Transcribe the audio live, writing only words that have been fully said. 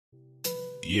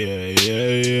Yeah,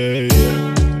 yeah, yeah,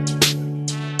 yeah.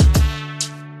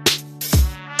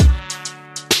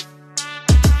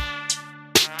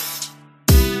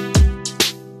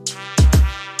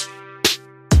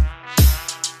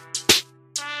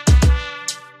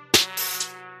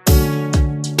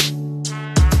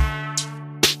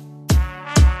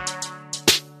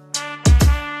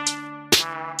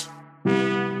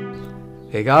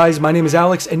 Hey guys, my name is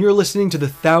Alex, and you're listening to the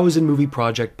 1000 Movie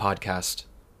Project podcast.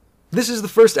 This is the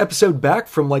first episode back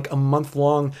from like a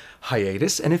month-long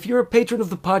hiatus, and if you're a patron of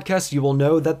the podcast, you will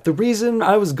know that the reason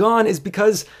I was gone is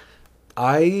because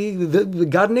I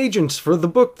got an agent for the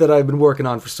book that I've been working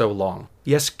on for so long.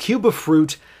 Yes, Cuba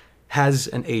Fruit has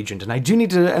an agent, and I do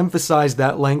need to emphasize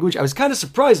that language. I was kind of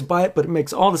surprised by it, but it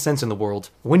makes all the sense in the world.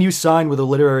 When you sign with a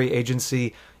literary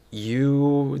agency,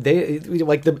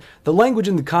 the language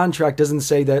in the contract doesn't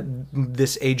say that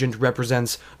this agent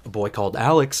represents a boy called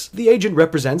Alex. The agent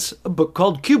represents a book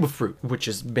called Cuba Fruit, which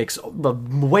makes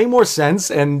way more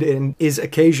sense and is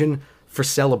occasion for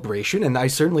celebration, and I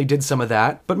certainly did some of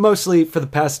that. But mostly for the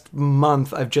past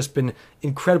month, I've just been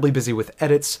incredibly busy with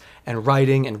edits and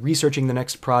writing and researching the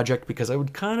next project because I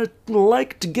would kind of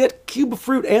like to get Cuba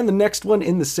Fruit and the next one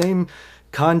in the same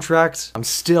contract. I'm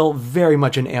still very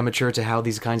much an amateur to how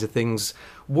these kinds of things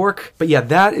work. But yeah,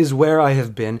 that is where I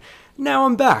have been. Now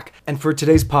I'm back. And for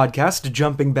today's podcast,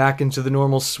 jumping back into the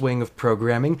normal swing of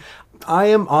programming, I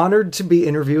am honored to be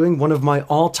interviewing one of my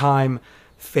all-time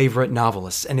favorite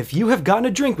novelists. And if you have gotten a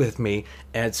drink with me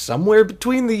at somewhere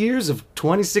between the years of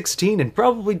 2016 and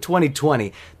probably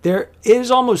 2020, there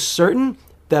is almost certain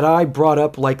that I brought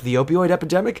up like the opioid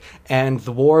epidemic and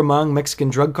the war among Mexican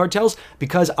drug cartels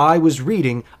because I was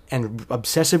reading and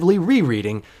obsessively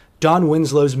rereading Don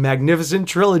Winslow's magnificent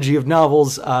trilogy of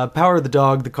novels, Power of the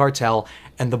Dog, The Cartel,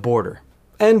 and The Border.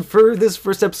 And for this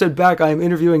first episode back, I am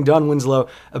interviewing Don Winslow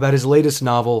about his latest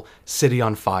novel, City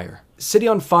on Fire. City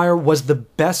on Fire was the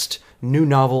best new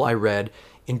novel I read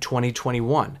in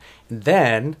 2021. And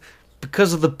then,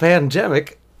 because of the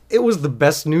pandemic, it was the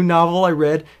best new novel I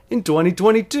read in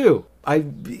 2022.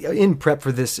 In prep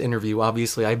for this interview,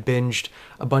 obviously, I binged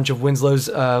a bunch of Winslow's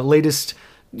latest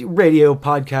radio,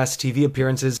 podcast, TV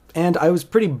appearances, and I was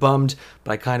pretty bummed,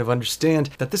 but I kind of understand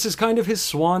that this is kind of his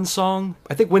swan song.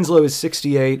 I think Winslow is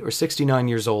 68 or 69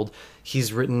 years old.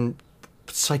 He's written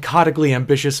psychotically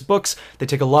ambitious books. They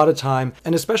take a lot of time,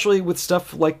 and especially with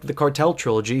stuff like the Cartel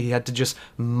trilogy, he had to just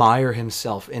mire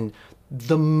himself in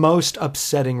the most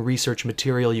upsetting research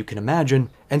material you can imagine.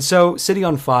 And so City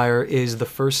on Fire is the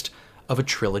first of a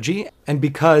trilogy, and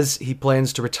because he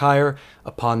plans to retire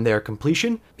upon their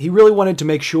completion, he really wanted to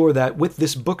make sure that with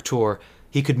this book tour,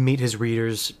 he could meet his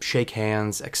readers, shake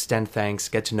hands, extend thanks,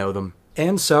 get to know them.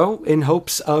 And so, in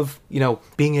hopes of,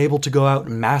 being able to go out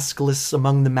maskless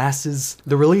among the masses,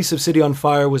 the release of City on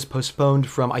Fire was postponed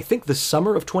from, I think, the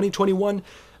summer of 2021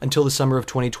 until the summer of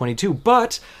 2022,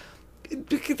 but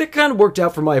that kind of worked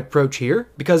out for my approach here,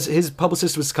 because his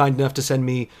publicist was kind enough to send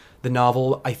me the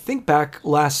novel, I think back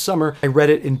last summer. I read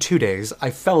it in 2 days. I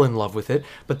fell in love with it.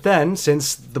 But then,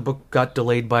 since the book got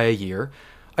delayed by a year,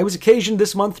 I was occasioned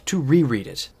this month to reread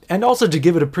it. And also to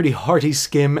give it a pretty hearty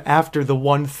skim after the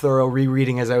one thorough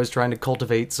rereading as I was trying to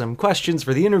cultivate some questions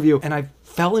for the interview. And I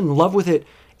fell in love with it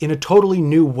in a totally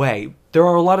new way. There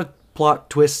are a lot of plot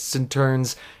twists and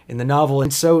turns in the novel.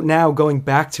 And so now going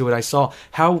back to it, I saw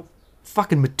how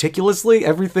fucking meticulously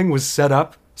everything was set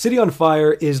up. City on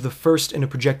Fire is the first in a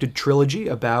projected trilogy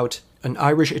about an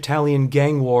Irish-Italian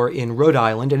gang war in Rhode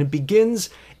Island, and it begins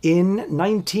in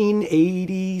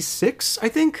 1986, I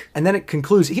think, and then it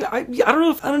concludes. I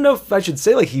don't know if I should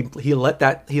say like he let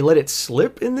it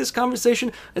slip in this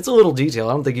conversation. It's a little detail.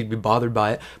 I don't think he'd be bothered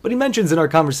by it, but he mentions in our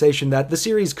conversation that the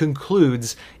series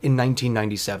concludes in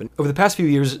 1997. Over the past few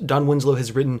years, Don Winslow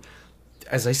has written,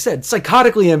 as I said,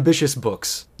 psychotically ambitious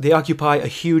books. They occupy a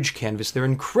huge canvas. They're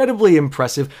incredibly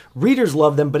impressive. Readers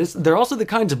love them, but they're also the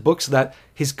kinds of books that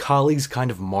his colleagues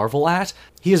kind of marvel at.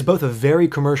 He is both a very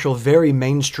commercial, very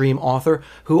mainstream author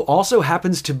who also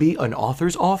happens to be an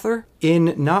author's author.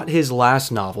 In not his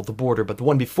last novel, The Border, but the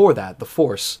one before that, The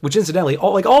Force, which incidentally,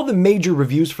 all the major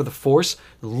reviews for The Force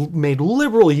made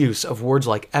liberal use of words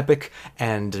like epic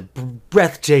and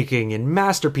breathtaking and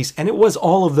masterpiece, and it was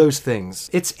all of those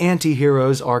things. Its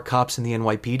anti-heroes are cops in the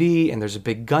NYPD, and there's a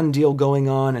big gun deal going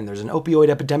on, and there's an opioid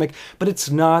epidemic, but it's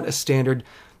not a standard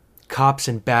cops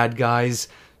and bad guys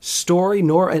story,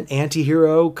 nor an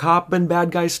anti-hero cop and bad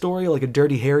guy story like a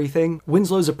Dirty Harry thing.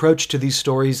 Winslow's approach to these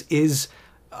stories is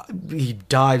he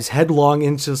dives headlong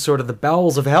into sort of the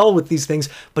bowels of hell with these things,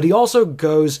 but he also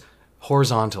goes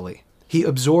horizontally. He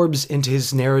absorbs into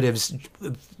his narratives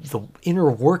the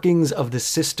inner workings of the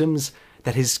systems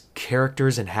that his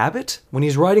characters inhabit. When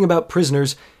he's writing about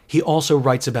prisoners, he also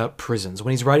writes about prisons.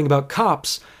 When he's writing about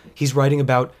cops, he's writing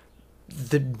about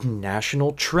the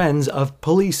national trends of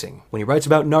policing. When he writes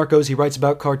about narcos, he writes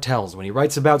about cartels. When he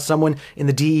writes about someone in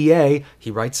the DEA,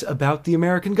 he writes about the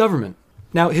American government.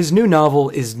 Now, his new novel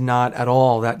is not at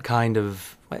all that kind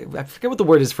of, I forget what the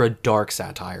word is for a dark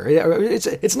satire.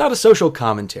 It's not a social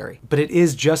commentary, but it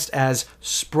is just as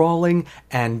sprawling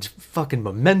and fucking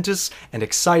momentous and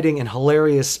exciting and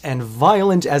hilarious and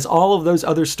violent as all of those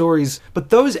other stories. But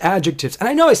those adjectives, and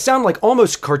I know I sound like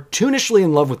almost cartoonishly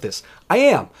in love with this. I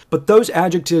am. But those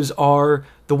adjectives are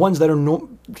the ones that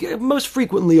are most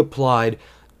frequently applied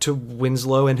to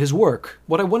Winslow and his work.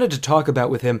 What I wanted to talk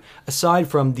about with him, aside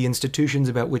from the institutions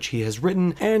about which he has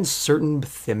written and certain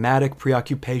thematic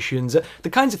preoccupations, the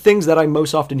kinds of things that I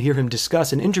most often hear him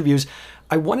discuss in interviews,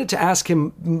 I wanted to ask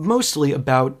him mostly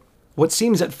about what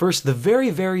seems at first the very,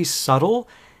 very subtle,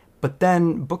 but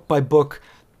then, book by book,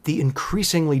 the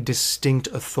increasingly distinct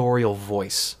authorial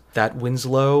voice that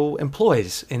Winslow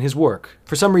employs in his work.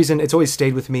 For some reason, it's always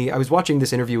stayed with me. I was watching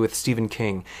this interview with Stephen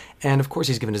King, and of course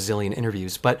he's given a zillion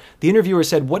interviews, but the interviewer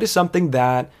said, what is something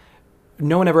that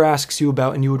no one ever asks you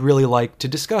about and you would really like to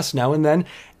discuss now and then?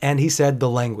 And he said, the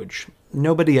language.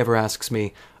 Nobody ever asks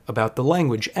me about the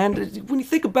language. And when you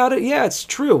think about it, yeah, it's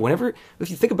true. If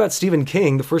you think about Stephen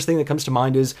King, the first thing that comes to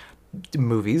mind is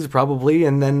movies, probably,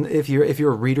 and then if you're a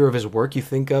reader of his work, you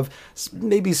think of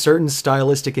maybe certain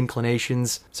stylistic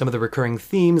inclinations, some of the recurring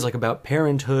themes, like about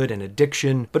parenthood and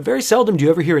addiction, but very seldom do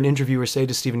you ever hear an interviewer say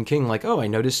to Stephen King, like, oh, I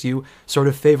noticed you sort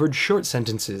of favored short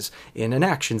sentences in an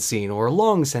action scene, or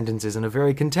long sentences in a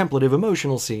very contemplative,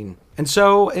 emotional scene. And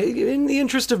so, in the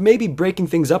interest of maybe breaking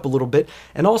things up a little bit,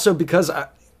 and also because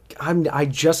I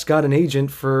just got an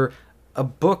agent for a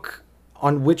book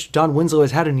on which Don Winslow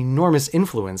has had an enormous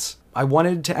influence, I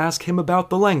wanted to ask him about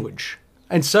the language.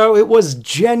 And so it was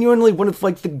genuinely one of,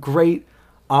 the great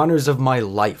honors of my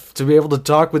life to be able to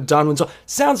talk with Don Winslow.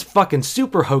 Sounds fucking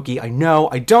super hokey, I know.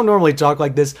 I don't normally talk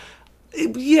like this.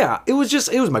 It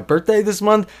was my birthday this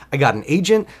month. I got an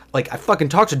agent. I fucking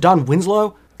talked to Don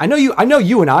Winslow. I know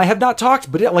you and I have not talked,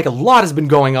 but a lot has been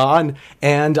going on,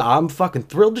 and I'm fucking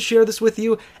thrilled to share this with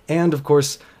you, and of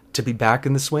course, to be back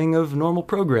in the swing of normal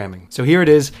programming. So here it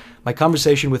is, my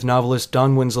conversation with novelist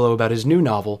Don Winslow about his new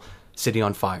novel, City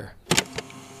on Fire.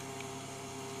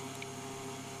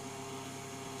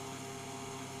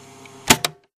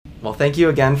 Well, thank you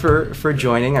again for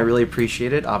joining. I really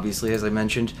appreciate it. Obviously, as I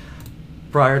mentioned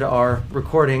prior to our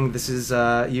recording, this is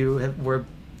you were an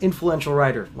influential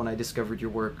writer when I discovered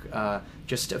your work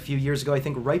just a few years ago, I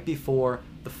think right before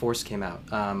The Force came out.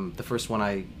 The first one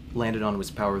I landed on was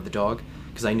Power of the Dog,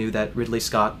 because I knew that Ridley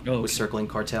Scott was circling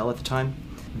Cartel at the time.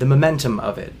 The momentum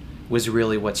of it was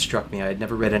really what struck me. I had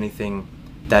never read anything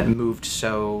that moved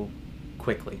so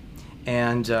quickly.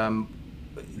 And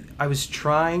I was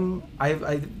trying,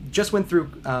 I just went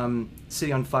through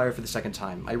City on Fire for the second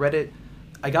time. I read it,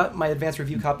 I got my advanced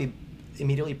review copy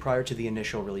immediately prior to the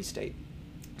initial release date.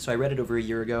 So I read it over a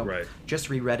year ago, just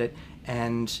reread it,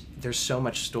 and there's so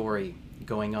much story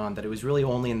going on that it was really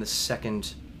only in the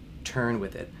second turn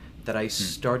with it that I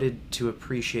started to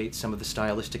appreciate some of the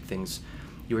stylistic things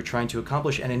you were trying to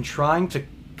accomplish. And in trying to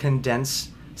condense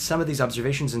some of these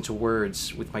observations into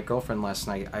words with my girlfriend last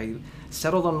night, I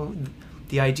settled on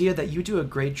the idea that you do a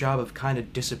great job of kind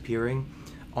of disappearing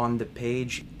on the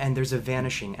page, and there's a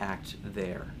vanishing act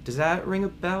there. Does that ring a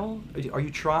bell? Are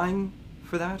you trying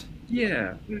for that?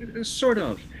 Yeah, sort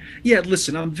of. Yeah,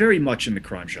 listen, I'm very much in the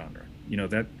crime genre.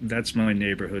 That's my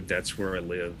neighborhood. That's where I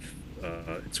live.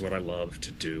 It's what I love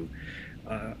to do.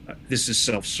 This is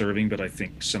self-serving, but I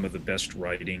think some of the best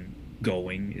writing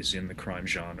going is in the crime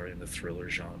genre, in the thriller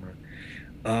genre.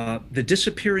 The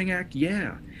disappearing act,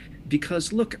 yeah,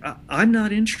 because look, I'm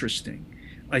not interesting.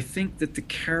 I think that the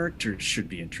characters should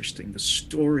be interesting, the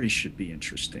story should be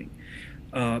interesting,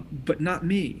 but not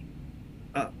me.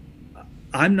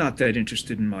 I'm not that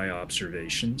interested in my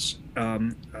observations.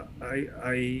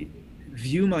 I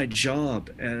view my job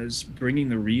as bringing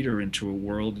the reader into a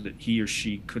world that he or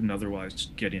she couldn't otherwise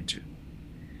get into.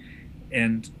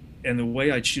 And the way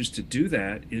I choose to do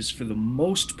that is, for the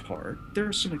most part, there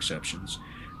are some exceptions,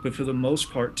 but for the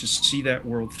most part, to see that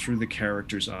world through the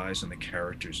character's eyes and the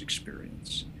character's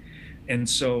experience. And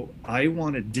so I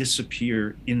want to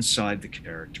disappear inside the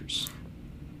characters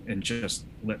and just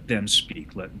let them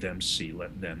speak, let them see,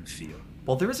 let them feel.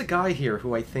 Well, there is a guy here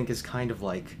who I think is kind of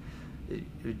like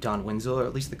Don Winslow, or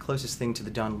at least the closest thing to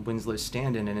the Don Winslow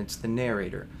stand-in, and it's the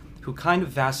narrator, who kind of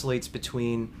vacillates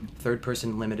between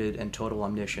third-person limited and total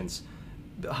omniscience,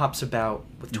 hops about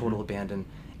with total abandon,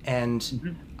 And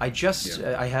Mhm.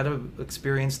 I had an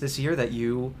experience this year that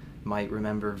you might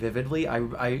remember vividly.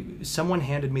 Someone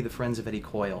handed me the Friends of Eddie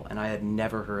Coyle, and I had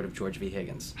never heard of George V.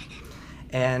 Higgins.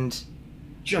 And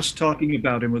Just talking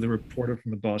about him with a reporter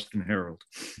from the Boston Herald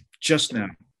just now.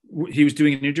 He was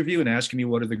doing an interview and asking me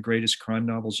what are the greatest crime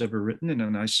novels ever written, and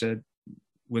then I said,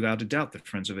 without a doubt, The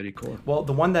Friends of Eddie Coyle. well,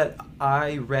 the one that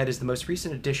I read is the most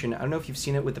recent edition. I don't know if you've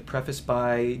seen it, with the preface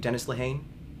by Dennis Lehane.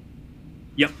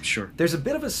 Yep, sure. There's a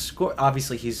bit of a score.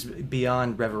 Obviously, he's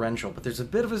beyond reverential, but there's a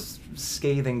bit of a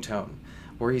scathing tone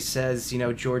where he says,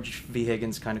 George V.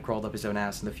 Higgins kind of crawled up his own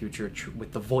ass in the future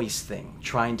with the voice thing,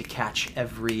 trying to catch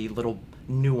every little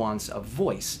nuance of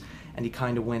voice. And he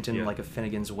kind of went in like a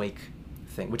Finnegan's Wake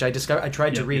thing, which I discovered. I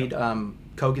tried to read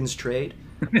Kogan's Trade,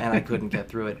 and I couldn't get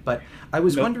through it. But I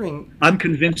was wondering... I'm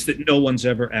convinced that no one's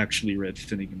ever actually read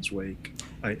Finnegan's Wake.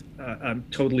 I'm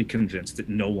totally convinced that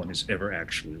no one has ever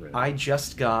actually read it. I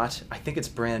just got, I think it's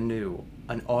brand new,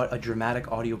 a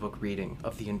dramatic audiobook reading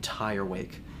of the entire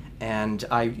Wake. And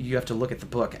you have to look at the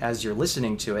book as you're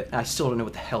listening to it. I still don't know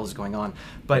what the hell is going on,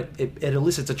 but it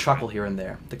elicits a chuckle here and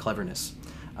there, the cleverness.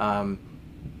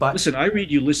 But listen, I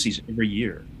read Ulysses every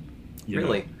year.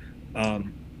 Really?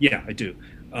 Yeah, I do,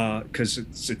 because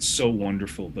it's so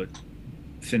wonderful. But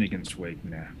Finnegan's Wake,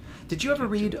 nah. Did you ever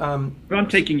read... But I'm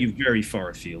taking you very far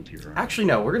afield here. Actually,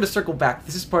 no. We're going to circle back.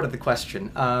 This is part of the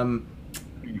question.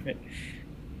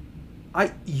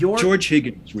 George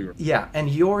Higgins, Yeah, and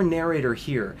your narrator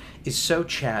here is so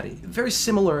chatty. Very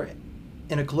similar,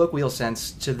 in a colloquial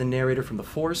sense, to the narrator from The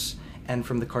Force and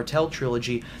from the Cartel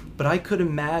trilogy, but I could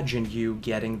imagine you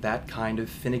getting that kind of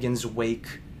Finnegan's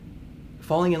Wake,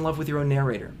 falling in love with your own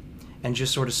narrator, and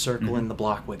just sort of circling the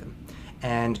block with him,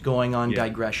 and going on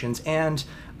digressions, and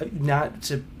not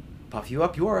to puff you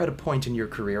up, you are at a point in your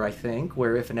career, I think,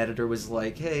 where if an editor was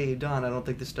like, "Hey, Don, I don't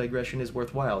think this digression is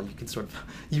worthwhile,"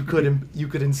 you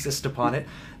could insist upon it.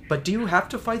 But do you have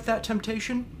to fight that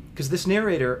temptation? Because this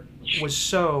narrator was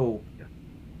so...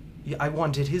 I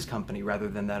wanted his company rather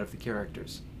than that of the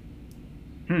characters.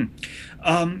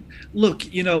 Look,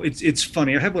 it's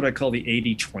funny. I have what I call the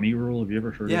 80-20 rule. Have you ever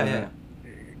heard of that? Yeah.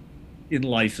 In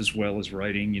life as well as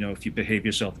writing, if you behave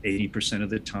yourself 80% of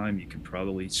the time, you can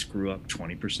probably screw up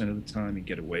 20% of the time and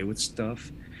get away with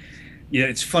stuff. Yeah,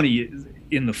 it's funny.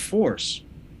 In The Force,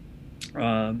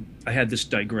 I had this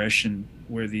digression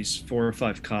where these 4 or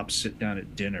 5 cops sit down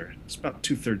at dinner. It's about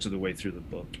 2/3 of the way through the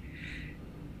book.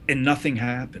 And nothing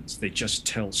happens. They just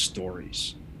tell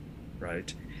stories,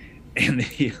 right? And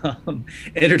the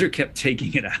editor kept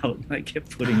taking it out, and I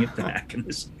kept putting it back, and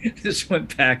this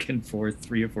went back and forth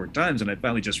 3 or 4 times, and I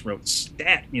finally just wrote,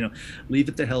 "Stat, leave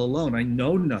it the hell alone. I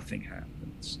know nothing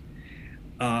happens."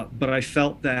 But I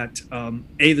felt that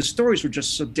the stories were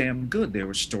just so damn good. They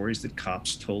were stories that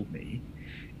cops told me,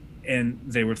 and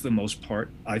they were, for the most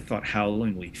part, I thought,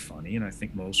 howlingly funny, and I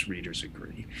think most readers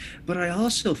agree. But I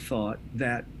also thought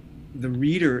that the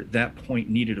reader at that point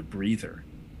needed a breather,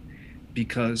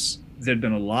 because there'd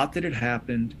been a lot that had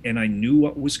happened, and I knew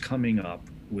what was coming up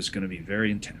was going to be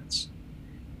very intense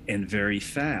and very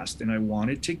fast, and I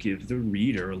wanted to give the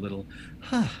reader a little,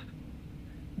 I'm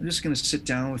just going to sit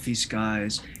down with these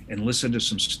guys and listen to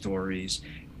some stories,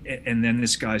 and then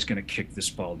this guy's going to kick this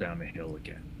ball down the hill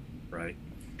again, right?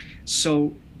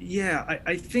 So, yeah,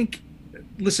 I think,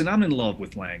 listen, I'm in love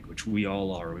with language. We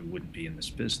all are. We wouldn't be in this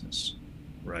business,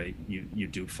 right? You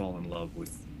do fall in love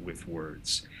with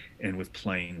words and with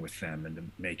playing with them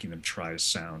and making them try to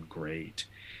sound great.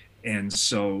 And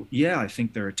so, yeah, I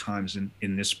think there are times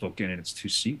in this book and in its 2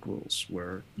 sequels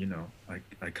where,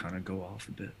 I kind of go off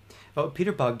a bit. Well,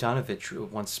 Peter Bogdanovich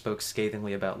once spoke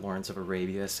scathingly about Lawrence of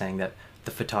Arabia, saying that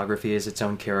the photography is its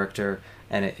own character,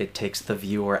 and it takes the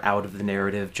viewer out of the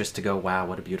narrative just to go, wow,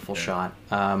 what a beautiful shot.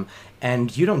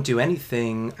 And you don't do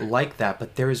anything like that,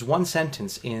 but there is one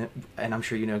sentence in, and I'm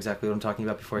sure you know exactly what I'm talking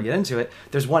about before I get into it,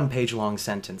 there's 1 page-long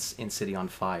sentence in City on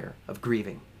Fire of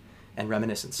grieving and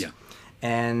reminiscence. Yeah.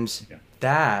 And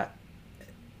that...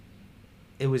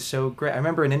 it was so great. I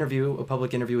remember a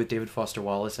public interview with David Foster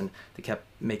Wallace, and they kept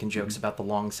making jokes about the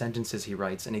long sentences he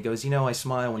writes. And he goes, I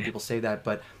smile when people say that,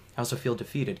 but I also feel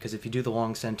defeated, because if you do the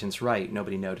long sentence right,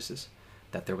 nobody notices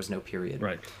that there was no period.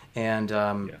 Right. And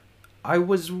I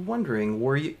was wondering,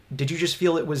 did you just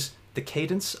feel it was the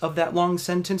cadence of that long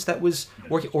sentence that was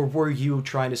working, or were you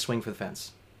trying to swing for the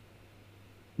fence?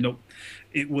 Nope.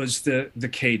 It was the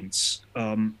cadence.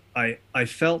 I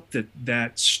felt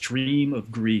that stream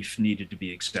of grief needed to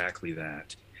be exactly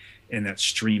that. And that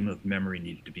stream of memory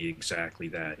needed to be exactly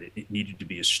that. It needed to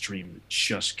be a stream that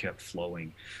just kept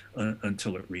flowing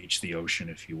until it reached the ocean,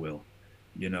 if you will.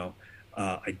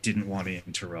 I didn't want to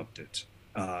interrupt it.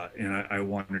 And I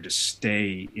wanted to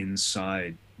stay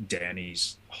inside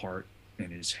Danny's heart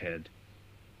and his head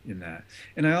in that.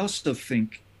 And I also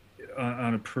think,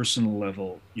 on a personal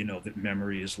level, that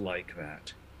memory is like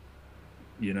that.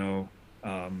 You know,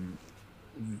 um,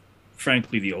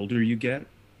 frankly, the older you get,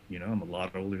 I'm a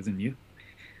lot older than you,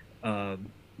 uh,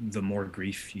 the more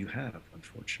grief you have,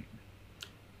 unfortunately,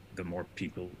 the more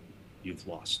people you've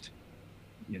lost.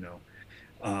 You know,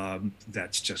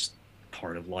 that's just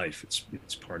part of life.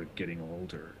 It's part of getting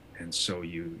older, and so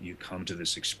you come to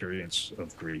this experience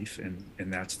of grief,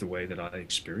 and that's the way that I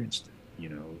experienced it.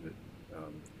 That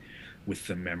with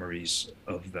the memories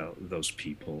of those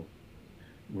people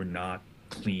were not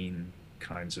clean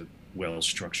kinds of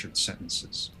well-structured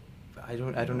sentences. I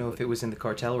don't know if it was in the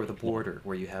Cartel or the Border,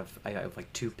 where I have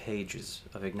like 2 pages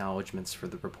of acknowledgments for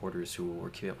the reporters who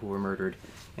were murdered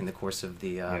in the course of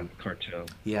the Cartel.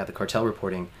 yeah, the cartel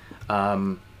reporting.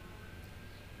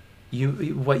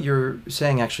 What you're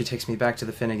saying actually takes me back to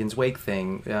the Finnegan's Wake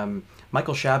thing.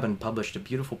 Michael Chabon published a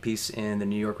beautiful piece in the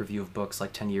New York Review of Books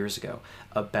like 10 years ago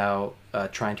about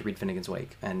trying to read Finnegan's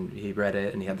Wake, and he read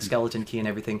it, and he had the skeleton key and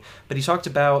everything. But he talked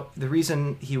about the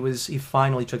reason he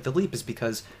finally took the leap is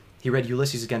because he read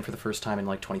Ulysses again for the first time in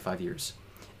like 25 years,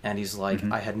 and he's like,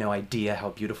 I had no idea how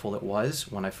beautiful it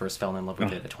was when I first fell in love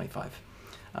with it at 25.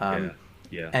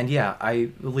 Yeah. And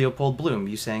Leopold Bloom,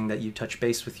 you saying that you touch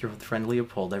base with your friend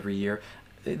Leopold every year,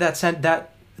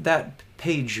 that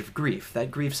page of grief,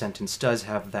 that grief sentence does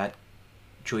have that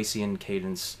Joycean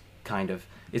cadence, kind of.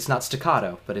 It's not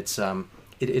staccato, but it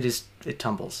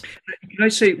tumbles. Can I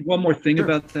say one more thing Sure.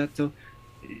 about that, though?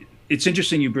 It's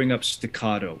interesting you bring up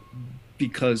staccato,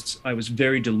 because I was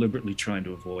very deliberately trying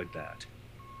to avoid that.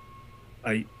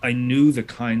 I knew the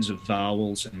kinds of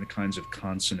vowels and the kinds of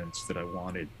consonants that I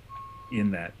wanted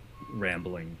in that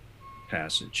rambling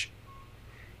passage,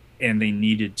 and they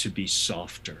needed to be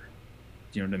softer.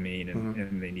 Do you know what I mean?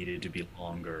 And they needed to be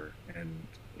longer, and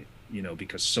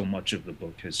because so much of the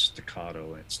book is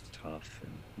staccato, and it's tough,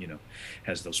 and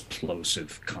has those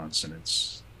plosive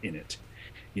consonants in it.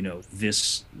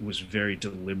 This was very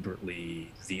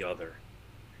deliberately the other,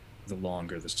 the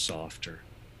longer, the softer.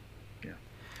 Yeah.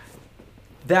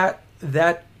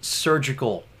 That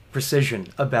surgical precision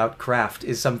about craft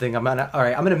is something I'm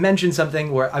gonna mention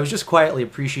something where I was just quietly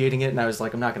appreciating it, and I was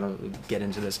like, I'm not gonna get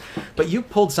into this, but you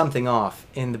pulled something off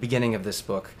in the beginning of this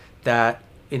book that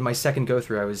in my second go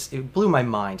through it blew my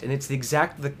mind, and it's the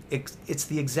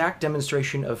exact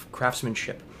demonstration of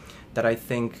craftsmanship that I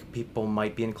think people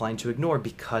might be inclined to ignore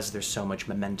because there's so much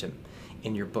momentum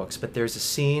in your books. But there's a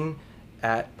scene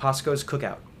at Pasco's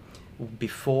cookout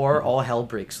before all hell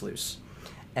breaks loose,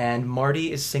 and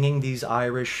Marty is singing these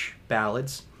Irish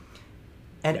ballads,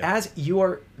 and as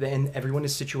and everyone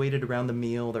is situated around the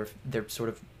meal, they're sort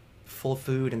of full of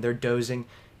food and they're dozing,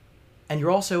 and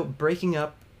you're also breaking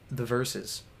up the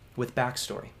verses with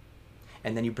backstory,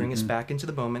 and then you bring us back into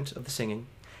the moment of the singing,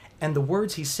 and the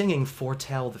words he's singing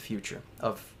foretell the future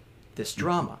of this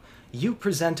drama. You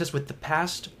present us with the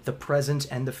past, the present,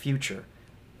 and the future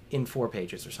in 4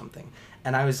 pages or something,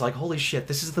 and I was like, holy shit,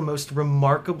 this is the most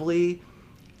remarkably...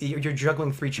 You're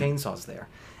juggling 3 chainsaws there.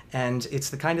 And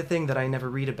it's the kind of thing that I never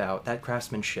read about, that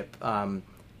craftsmanship.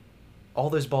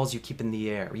 All those balls you keep in the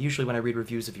air. Usually when I read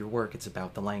reviews of your work, it's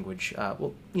about the language,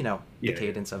 the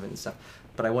cadence of it and stuff.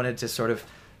 But I wanted to sort of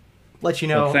let you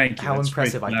know how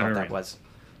impressive I thought that was.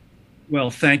 Well,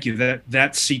 thank you.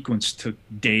 That sequence took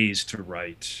days to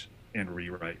write and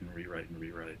rewrite and rewrite and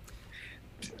rewrite.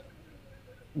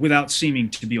 Without seeming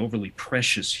to be overly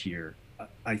precious here,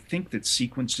 I think that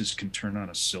sequences can turn on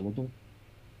a syllable,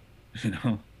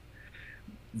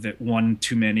 that one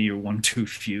too many or one too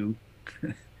few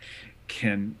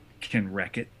can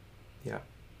wreck it. Yeah.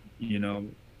 And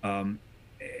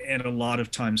a lot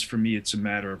of times for me, it's a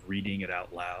matter of reading it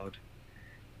out loud.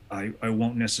 I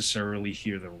won't necessarily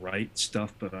hear the right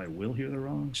stuff, but I will hear the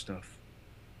wrong stuff.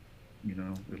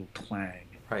 It'll clang.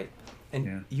 Right.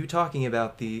 And you talking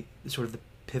about the sort of the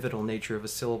pivotal nature of a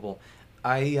syllable,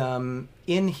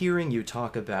 in hearing you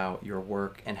talk about your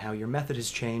work and how your method has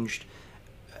changed,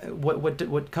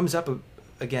 what comes up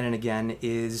again and again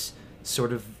is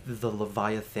sort of the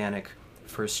Leviathanic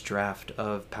first draft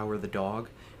of Power of the Dog,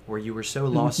 where you were so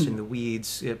lost in the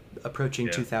weeds, approaching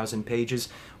 2,000 pages,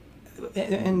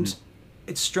 and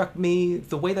it struck me,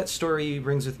 the way that story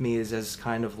rings with me is as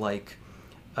kind of like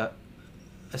a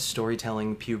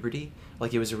storytelling puberty,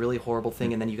 like it was a really horrible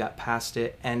thing, and then you got past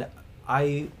it, and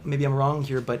maybe I'm wrong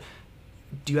here, but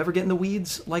do you ever get in the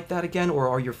weeds like that again, or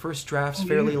are your first drafts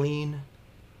fairly lean?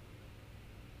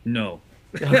 No.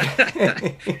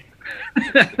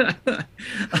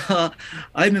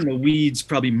 I'm in the weeds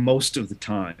probably most of the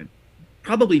time.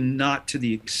 Probably not to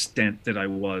the extent that I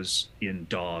was in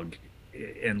Dog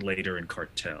and later in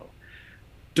Cartel.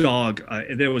 Dog,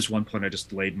 there was one point I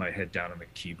just laid my head down on the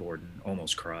keyboard and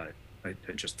almost cried. I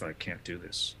just thought, I can't do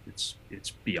this.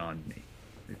 It's beyond me.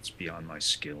 It's beyond my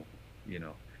skill. You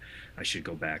know, I should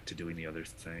go back to doing the other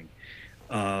thing.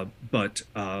 But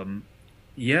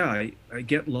yeah, I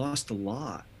get lost a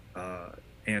lot.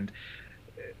 And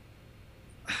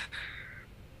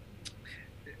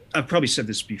I've probably said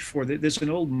this before. There's an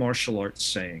old martial arts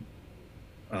saying.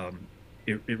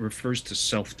 It refers to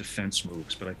self-defense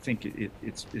moves, but I think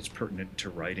it's pertinent to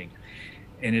writing.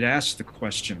 And it asks the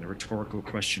question, the rhetorical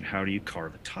question, how do you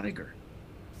carve a tiger?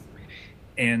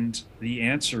 And the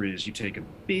answer is you take a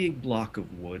big block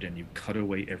of wood and you cut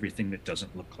away everything that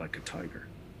doesn't look like a tiger.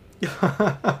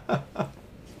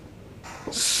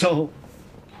 So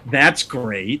that's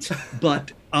great.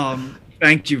 But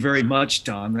thank you very much,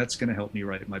 Don. That's going to help me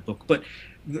write my book. But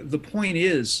the point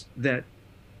is that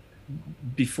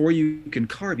before you can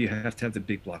carve, you have to have the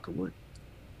big block of wood.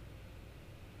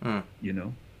 You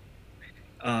know?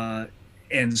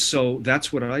 And so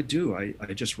that's what I do.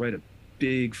 I just write a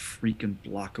big freaking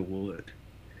block of wood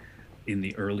in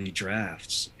the early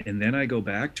drafts. And then I go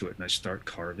back to it and I start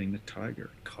carving the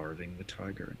tiger, carving the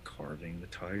tiger, and carving the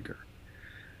tiger.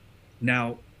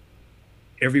 Now,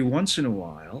 every once in a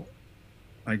while,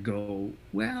 I go,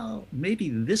 well, maybe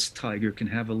this tiger can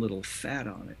have a little fat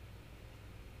on it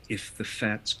if the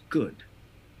fat's good.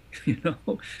 You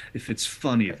know, if it's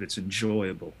funny, if it's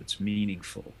enjoyable, if it's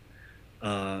meaningful.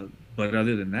 But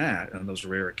other than that, on those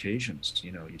rare occasions,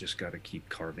 you know, you just got to keep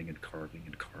carving and carving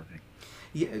and carving.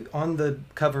 Yeah, on the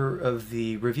cover of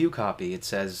the review copy, it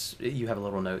says, you have a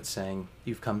little note saying,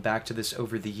 you've come back to this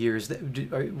over the years.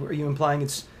 Are you implying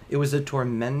it was a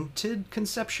tormented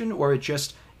conception, or it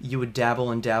just, you would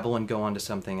dabble and go on to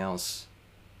something else?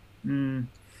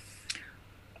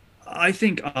 I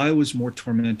think I was more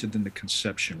tormented than the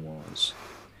conception was.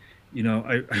 You know,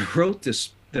 I wrote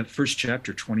that first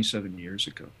chapter 27 years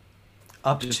ago.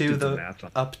 Up to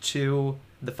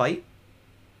the fight?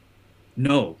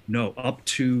 No, up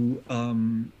to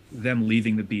them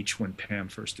leaving the beach when Pam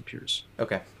first appears.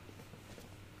 Okay.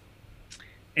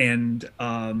 And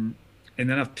then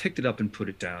I've picked it up and put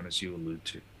it down, as you allude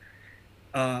to.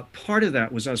 Part of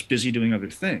that was I was busy doing other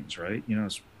things, right? You know, I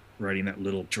was writing that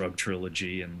little drug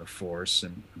trilogy and The Force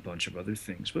and a bunch of other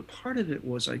things. But part of it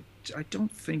was I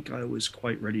don't think I was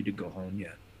quite ready to go home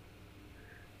yet,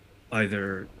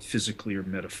 either physically or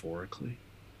metaphorically.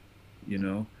 You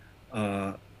know,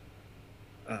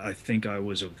 I think I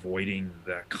was avoiding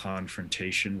that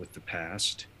confrontation with the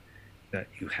past that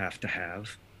you have to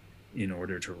have in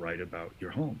order to write about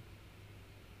your home.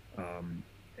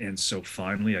 And so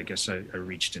finally, I guess I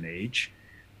reached an age.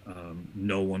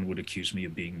 No one would accuse me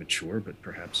of being mature, but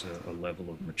perhaps a level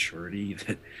of maturity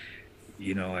that,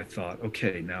 you know, I thought,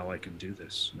 okay, now I can do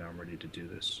this. Now I'm ready to do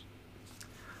this.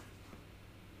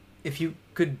 If you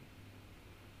could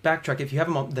backtrack, if you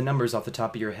have the numbers off the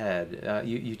top of your head,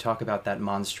 you talk about that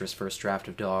monstrous first draft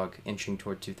of Dog inching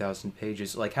toward 2,000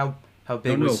 pages. Like how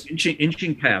big was... No,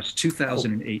 inching past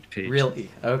 2,008 pages. Really?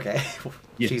 Okay.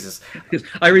 Yes. Jesus.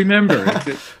 I remember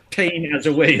that pain has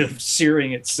a way of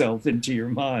searing itself into your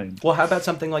mind. Well, how about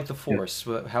something like The Force?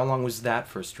 Yeah. How long was that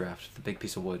first draft, the big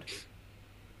piece of wood?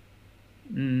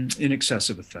 In excess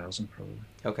of 1,000, probably.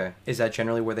 Okay. Is that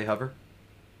generally where they hover?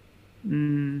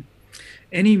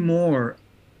 Anymore,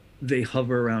 they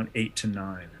hover around 8 to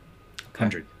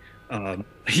 900. Okay.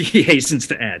 He hastens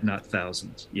to add, not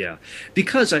thousands. Yeah,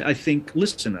 because I think,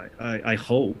 listen, I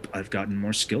hope I've gotten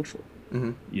more skillful.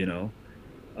 Mm-hmm. You know,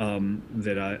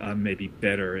 that I'm maybe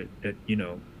better at you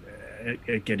know,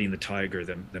 at getting the tiger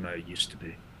than I used to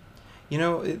be. You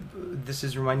know, this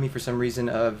is reminding me for some reason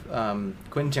of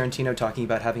Quentin Tarantino talking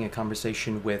about having a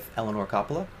conversation with Eleanor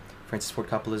Coppola, Francis Ford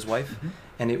Coppola's wife, mm-hmm.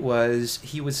 and he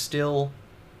was still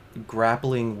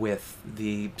grappling with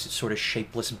the sort of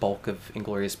shapeless bulk of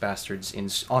Inglourious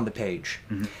Basterds on the page.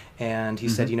 Mm-hmm. And he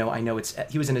mm-hmm. said, you know, I know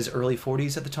he was in his early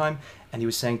 40s at the time, and he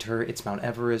was saying to her, it's Mount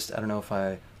Everest. I don't know if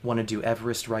I want to do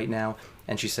Everest right now.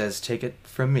 And she says, take it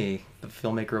from me, the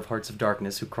filmmaker of Hearts of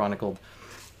Darkness, who chronicled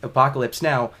Apocalypse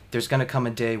Now, there's going to come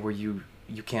a day where you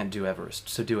can't do Everest,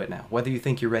 so do it now. Whether you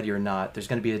think you're ready or not, there's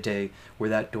going to be a day where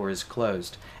that door is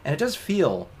closed. And it does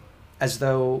feel as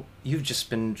though you've just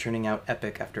been churning out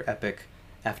epic after epic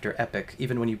after epic.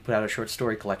 Even when you put out a short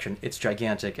story collection, it's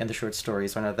gigantic, and the short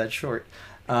stories are not that short.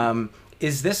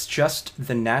 Is this just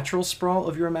the natural sprawl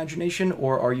of your imagination,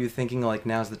 or are you thinking like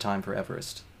now's the time for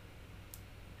Everest?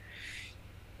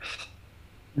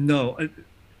 No,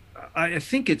 I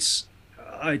think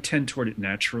I tend toward it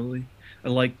naturally. I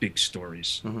like big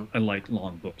stories. Hmm. I like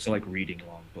long books. I like reading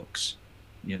long books.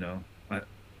 You know,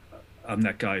 I'm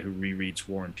that guy who rereads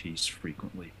War and Peace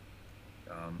frequently,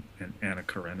 and Anna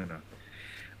Karenina.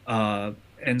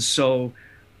 And so,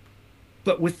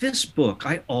 but with this book,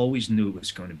 I always knew it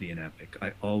was going to be an epic.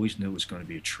 I always knew it was going to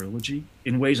be a trilogy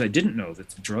in ways I didn't know that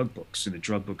the drug books, and the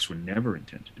drug books were never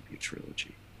intended to be a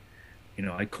trilogy. You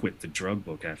know, I quit the drug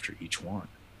book after each one,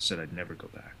 said I'd never go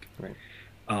back.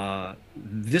 Right.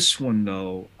 This one,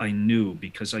 though, I knew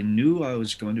because I knew I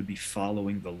was going to be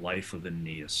following the life of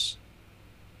Aeneas,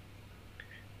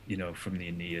 you know, from the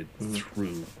Aeneid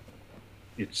through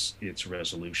its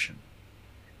resolution.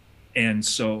 And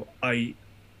so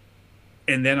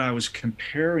and then I was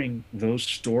comparing those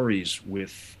stories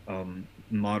with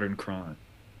modern crime,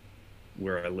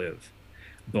 where I live,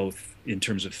 both in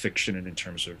terms of fiction and in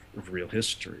terms of real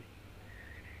history.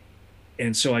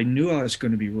 And so I knew I was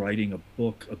going to be writing a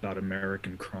book about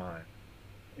American crime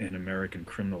and American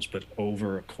criminals, but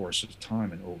over a course of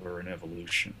time and over an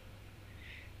evolution.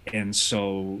 And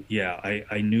so, yeah,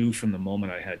 I knew from the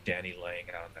moment I had Danny laying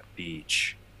out on that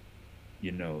beach,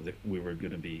 you know, that we were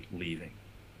going to be leaving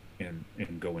and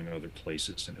going other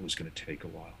places, and it was going to take a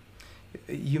while.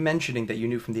 You mentioning that you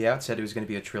knew from the outset it was going to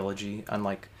be a trilogy,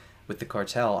 unlike with the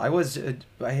Cartel. I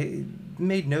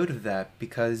made note of that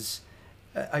because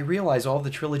I realized all the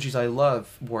trilogies I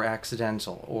love were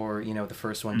accidental, or, you know, the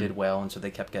first one did well, and so they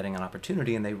kept getting an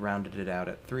opportunity, and they rounded it out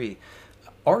at 3.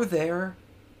 Are there...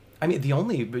 I mean, the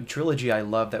only trilogy I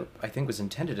love that I think was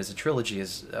intended as a trilogy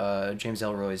is James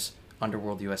Ellroy's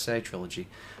Underworld USA trilogy.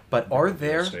 But are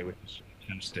there...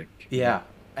 Fantastic. Yeah.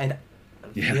 And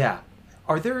yeah.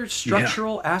 Are there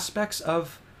structural aspects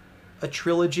of a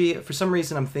trilogy? For some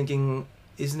reason, I'm thinking,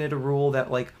 isn't it a rule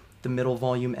that, like, the middle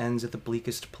volume ends at the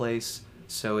bleakest place,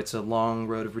 so it's a long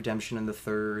road of redemption in the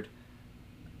third?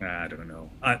 I don't know.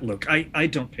 Look, I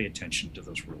don't pay attention to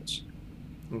those rules.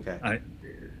 Okay.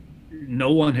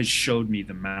 No one has showed me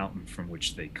the mountain from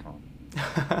which they come.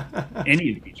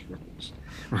 Any of these rules,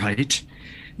 right?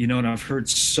 You know, and I've heard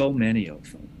so many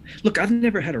of them. Look, I've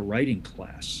never had a writing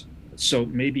class, so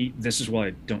maybe this is why I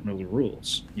don't know the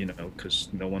rules, you know, because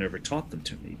no one ever taught them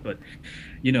to me. But,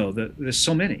 you know, there's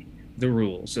so many, the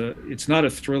rules. It's not a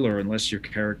thriller unless your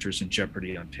character's in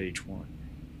jeopardy on page 1.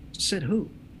 Said who?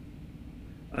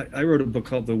 I wrote a book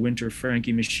called The Winter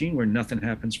Frankie Machine, where nothing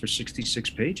happens for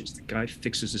 66 pages. The guy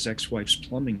fixes his ex-wife's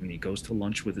plumbing and he goes to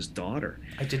lunch with his daughter.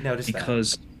 I did notice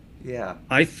because yeah,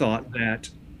 I thought that,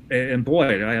 and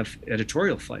boy, I have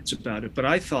editorial fights about it, but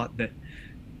I thought that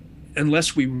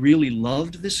unless we really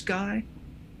loved this guy,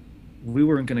 we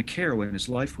weren't going to care when his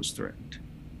life was threatened.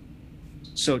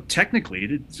 So technically,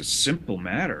 it's a simple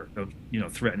matter of, you know,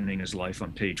 threatening his life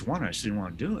on page 1. I just didn't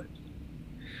want to do it.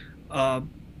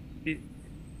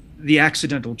 The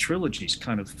accidental trilogy is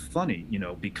kind of funny, you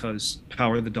know, because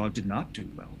Power of the Dog did not do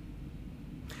well.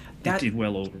 It did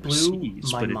well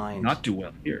overseas, but it did not do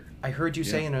well here. I heard you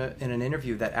say in an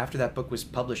interview that after that book was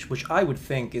published, which I would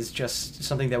think is just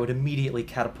something that would immediately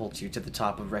catapult you to the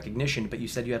top of recognition, but you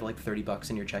said you had like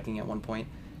 $30 in your checking at one point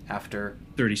after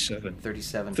 37.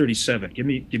 37. 37. Give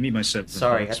me my 7.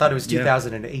 Sorry, I thought it was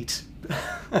 2008.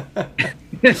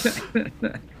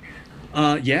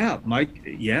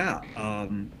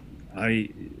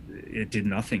 It did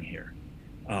nothing here.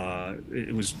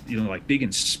 It was, you know, like big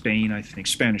in Spain, I think,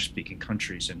 Spanish-speaking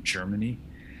countries, and Germany,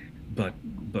 but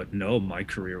no, my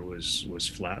career was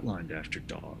flatlined after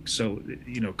Dog. So,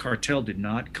 you know, Cartel did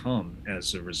not come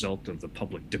as a result of the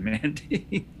public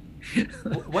demanding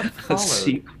what a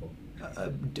sequel.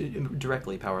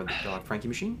 Directly, Power of the Dog, Frankie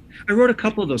Machine? I wrote a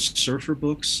couple of those surfer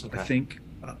books, okay. I think.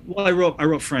 Well, I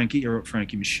wrote Frankie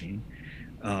Machine.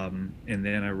 And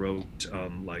then I wrote,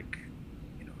 like,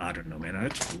 you know, I don't know, man. I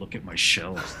have to look at my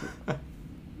shelves to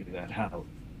figure that out.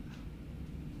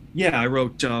 Yeah, I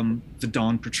wrote The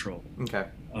Dawn Patrol. Okay.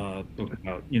 Book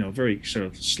about, you know, very sort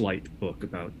of slight book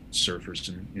about surfers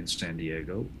in San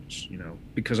Diego, which, you know,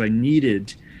 because I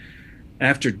needed,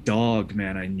 after Dog,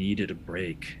 man, I needed a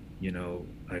break. You know,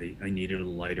 I needed a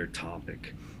lighter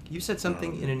topic. You said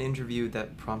something in an interview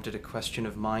that prompted a question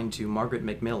of mine to Margaret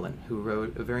Macmillan, who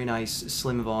wrote a very nice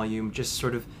slim volume, just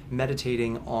sort of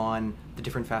meditating on the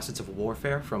different facets of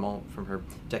warfare from her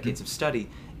decades of study.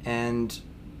 And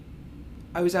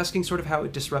I was asking sort of how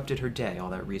it disrupted her day, all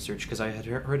that research, because I had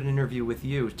heard an interview with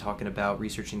you talking about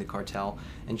researching the Cartel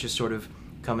and just sort of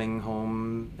coming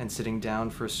home and sitting down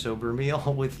for a sober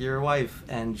meal with your wife,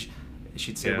 and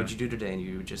she'd say, "What'd you do today?" And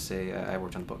you would just say, "I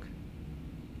worked on a book."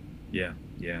 Yeah.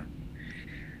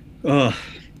 Do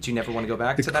you never want to go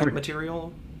back to that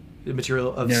material? The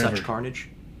material of never. such carnage?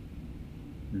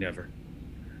 never.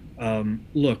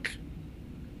 Look,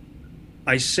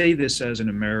 I say this as an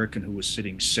American who was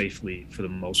sitting safely, for the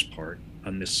most part,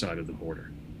 on this side of the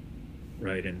border,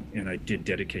 right? And I did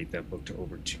dedicate that book to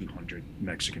over 200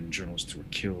 Mexican journalists who were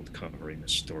killed covering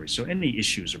this story. So any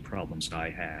issues or problems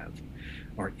I have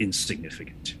are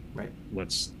insignificant. Right.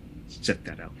 Let's set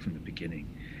that out from the beginning.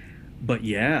 But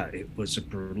yeah, it was a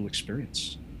brutal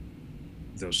experience,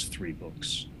 those 3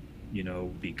 books,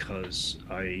 because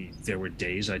there were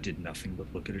days I did nothing but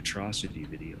look at atrocity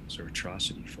videos or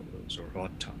atrocity photos or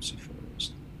autopsy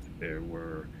photos. There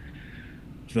were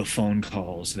the phone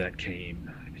calls that came,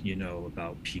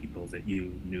 about people that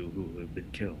you knew who had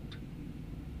been killed.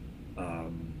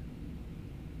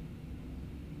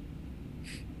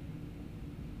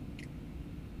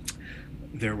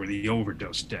 There were the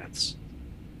overdose deaths,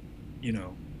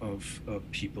 of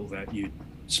people that you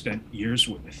spent years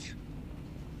with,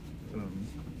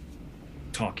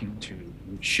 talking to,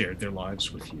 who shared their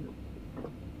lives with you.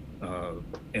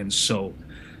 And so,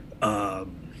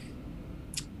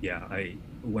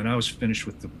 when I was finished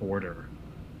with The Border,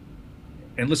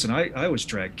 and listen, I was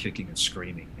dragged kicking and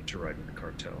screaming into writing The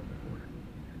Cartel on the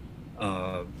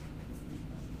Border.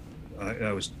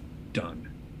 I was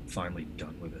done, finally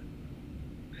done with it.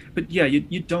 But yeah,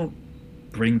 you don't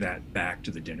bring that back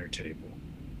to the dinner table,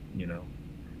 It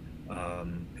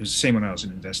was the same when I was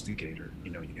an investigator.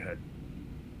 You had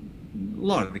a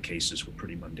lot of the cases were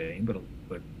pretty mundane, but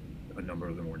a number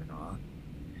of them were not.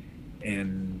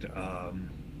 And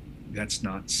that's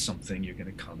not something you're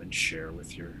going to come and share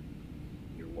with your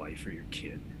wife or your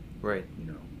kid. Right.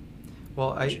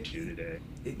 Well, what you do today.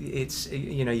 It's,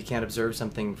 you can't observe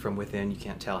something from within. You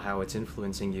can't tell how it's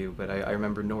influencing you. But I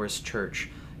remember Norris Church,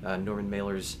 Norman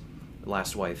Mailer's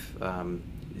last wife,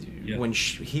 when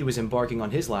he was embarking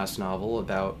on his last novel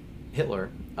about Hitler,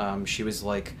 she was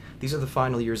like, these are the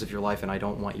final years of your life, and I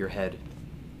don't want your head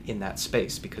in that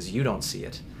space because you don't see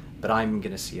it, but I'm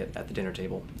going to see it at the dinner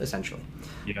table, essentially.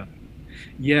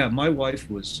 Yeah, my wife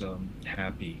was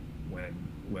happy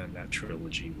when that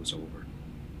trilogy was over,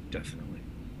 definitely.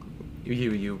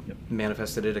 You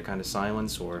manifested it a kind of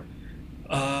silence, or?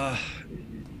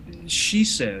 She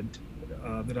said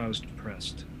that I was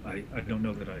depressed. I don't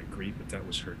know that I agree, but that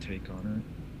was her take on it.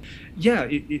 Yeah,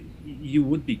 you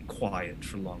would be quiet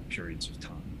for long periods of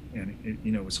time, and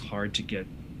it was hard to get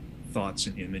thoughts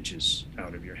and images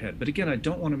out of your head. But again, I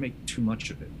don't want to make too much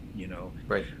of it.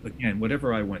 Right. Again,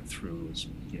 whatever I went through was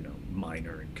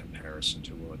minor in comparison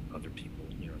to what other people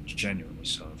genuinely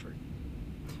suffered.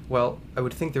 Well, I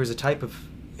would think there was a type of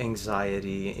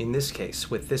anxiety in this case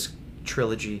with this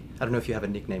trilogy. I don't know if you have a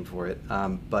nickname for it,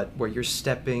 but where you're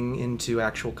stepping into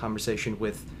actual conversation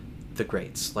with the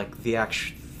greats, like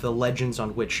the legends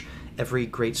on which every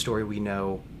great story we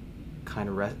know kind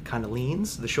of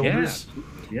leans the shoulders.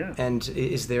 Yeah. And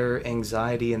is there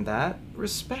anxiety in that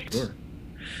respect? Sure.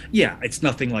 Yeah, it's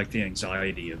nothing like the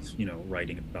anxiety of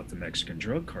writing about the Mexican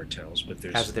drug cartels, but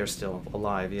there's, as they're still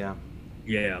alive.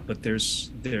 Yeah, but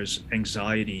there's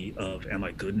anxiety of, am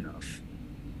I good enough?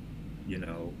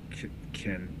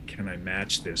 Can I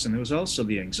match this? And there was also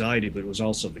the anxiety, but it was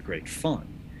also the great fun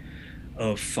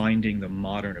of finding the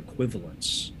modern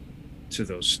equivalents to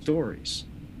those stories.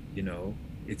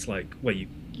 It's like, well,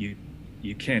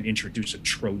 you can't introduce a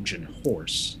Trojan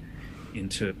horse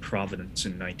into Providence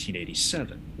in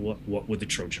 1987. What would the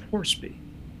Trojan horse be?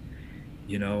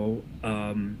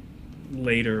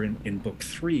 Later in book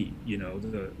 3,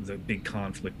 the big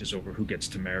conflict is over who gets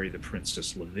to marry the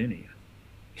Princess Lavinia,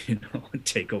 and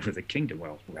take over the kingdom.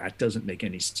 Well, that doesn't make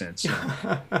any sense,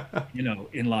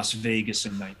 in Las Vegas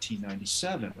in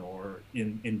 1997, or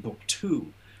in book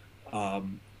 2,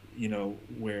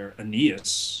 where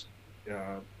Aeneas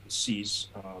sees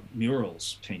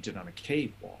murals painted on a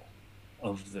cave wall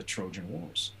of the Trojan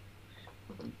Wars.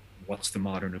 What's the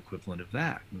modern equivalent of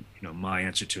that? My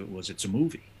answer to it was, it's a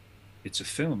movie. It's a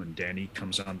film, and Danny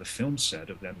comes on the film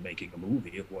set of them making a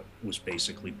movie of what was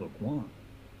basically book 1.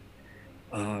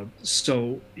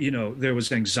 So there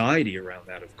was anxiety around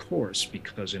that, of course,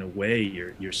 because in a way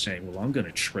you're saying, well, I'm going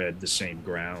to tread the same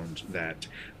ground that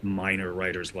minor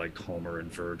writers like Homer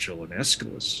and Virgil and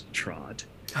Aeschylus trod.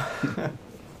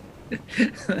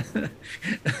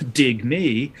 Dig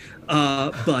me.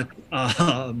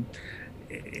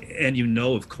 And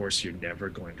of course, you're never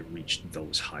going to reach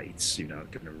those heights. You're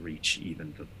not going to reach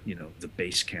even the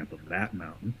base camp of that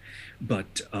mountain.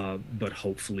 But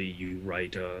hopefully you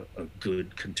write a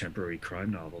good contemporary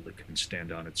crime novel that can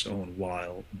stand on its own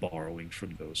while borrowing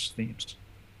from those themes.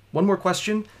 One more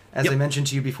question. As Yep. I mentioned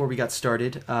to you before we got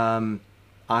started,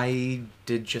 I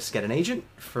did just get an agent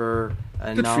for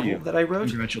a Good for novel you. that I wrote.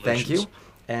 Congratulations. Thank you.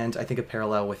 and I think a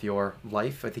parallel with your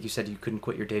life. I think you said you couldn't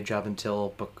quit your day job until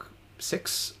book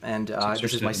 6, and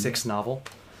this is my 6th novel.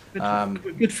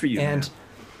 Good for you. And man.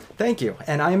 thank you.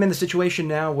 And I am in the situation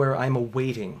now where I'm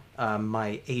awaiting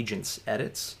my agent's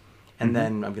edits, and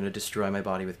then I'm going to destroy my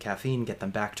body with caffeine, get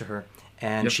them back to her,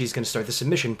 and she's going to start the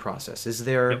submission process. Is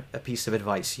there a piece of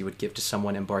advice you would give to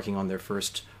someone embarking on their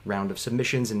first round of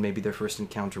submissions and maybe their first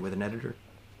encounter with an editor?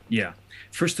 Yeah.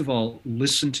 First of all,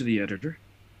 listen to the editor,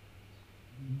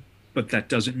 but that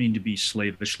doesn't mean to be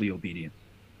slavishly obedient.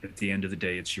 At the end of the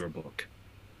day, it's your book.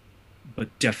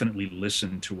 But definitely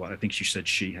listen to what I think she said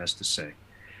she has to say.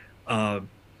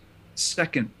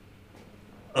 Second,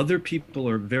 other people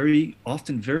are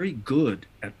often very good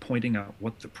at pointing out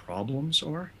what the problems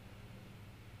are,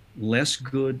 less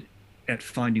good at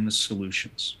finding the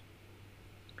solutions.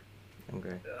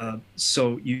 Okay.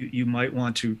 So you might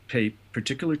want to pay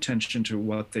particular attention to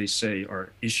what they say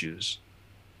are issues,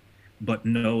 but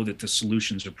know that the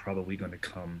solutions are probably going to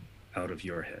come out of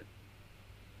your head.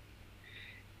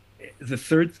 The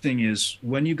third thing is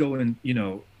when you go in,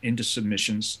 into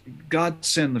submissions, God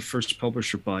send the first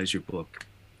publisher buys your book.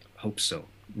 Hope so.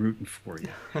 Rooting for you.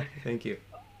 Thank you.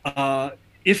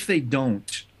 If they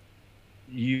don't,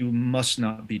 you must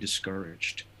not be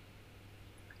discouraged.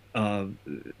 I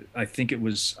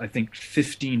think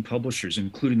 15 publishers,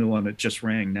 including the one that just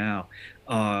rang now,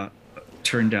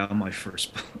 turned down my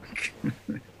first book,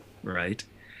 right?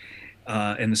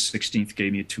 And the 16th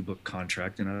gave me a 2-book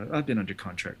contract, and I've been under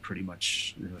contract pretty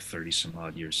much 30 some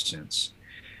odd years since.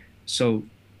 So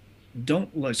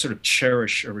don't sort of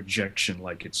cherish a rejection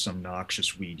like it's some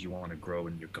noxious weed you want to grow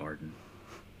in your garden.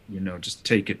 Just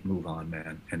take it, move on,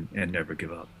 man, and never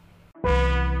give up.